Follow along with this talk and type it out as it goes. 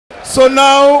So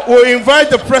now we'll invite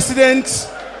the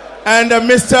president and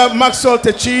Mr. Maxwell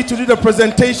Techi to do the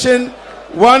presentation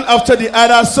one after the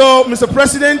other. So, Mr.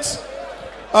 President,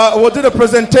 we'll do the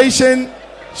presentation.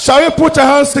 Shall we put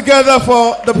our hands together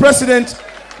for the president?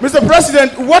 Mr.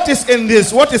 President, what is in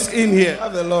this? What is in here? We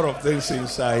have a lot of things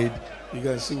inside. You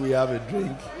can see we have a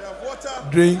drink. We have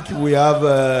water. We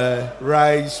have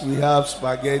rice, we have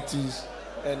spaghettis,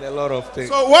 and a lot of things.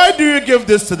 So why do you give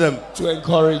this to them? To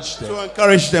encourage them. To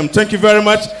encourage them. Thank you very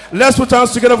much. Let's put our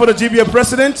hands together for the GBA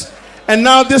president. And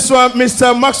now this one,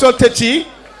 Mr. Maxwell Techi,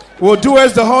 will do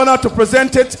us the honor to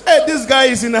present it. Hey, this guy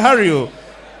is in a hurry.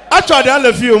 Actually, I'll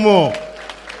a few more.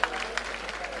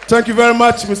 Thank you very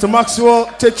much, Mr. Maxwell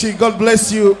Techi. God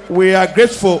bless you. We are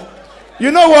grateful.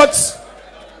 You know what?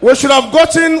 We should have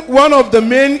gotten one of the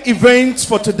main events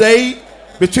for today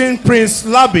between Prince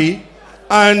Labi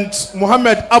and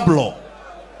Mohamed Ablo.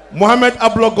 Mohamed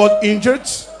Ablo got injured,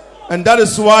 and that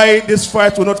is why this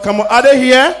fight will not come out. Are they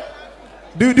here?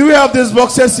 Do we have these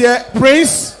boxers here?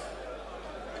 Prince?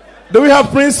 Do we have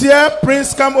Prince here?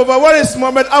 Prince, come over. Where is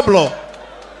Mohamed Ablo?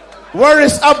 Where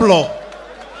is Ablo?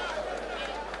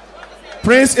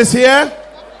 Prince is here.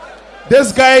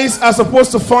 These guys are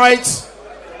supposed to fight,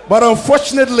 but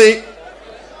unfortunately,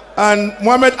 and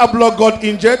Mohamed Ablo got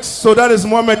injured, so that is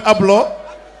Mohamed Ablo.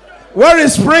 Where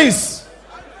is Prince?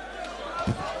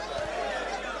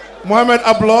 Mohamed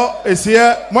Ablo is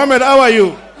here. Mohamed, how are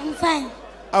you? I'm fine.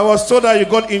 I was told that you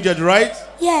got injured, right?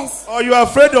 Yes. Or you are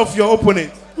afraid of your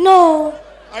opponent? No.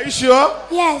 Are you sure?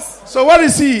 Yes. So where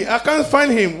is he? I can't find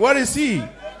him. Where is he?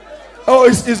 Oh,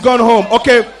 he's gone home.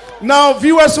 Okay. Now,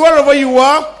 viewers, wherever you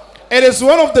are, it is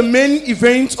one of the main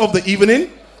events of the evening.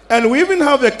 And we even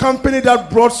have a company that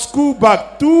brought school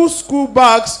bag, 2 school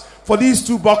bags for these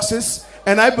 2 boxes.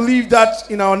 And I believe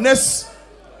that in our next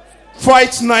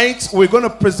fight night, we're going to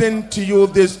present to you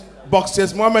these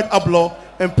boxes, Mohamed Ablo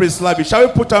and Prince Labi. Shall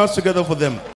we put our hands together for them?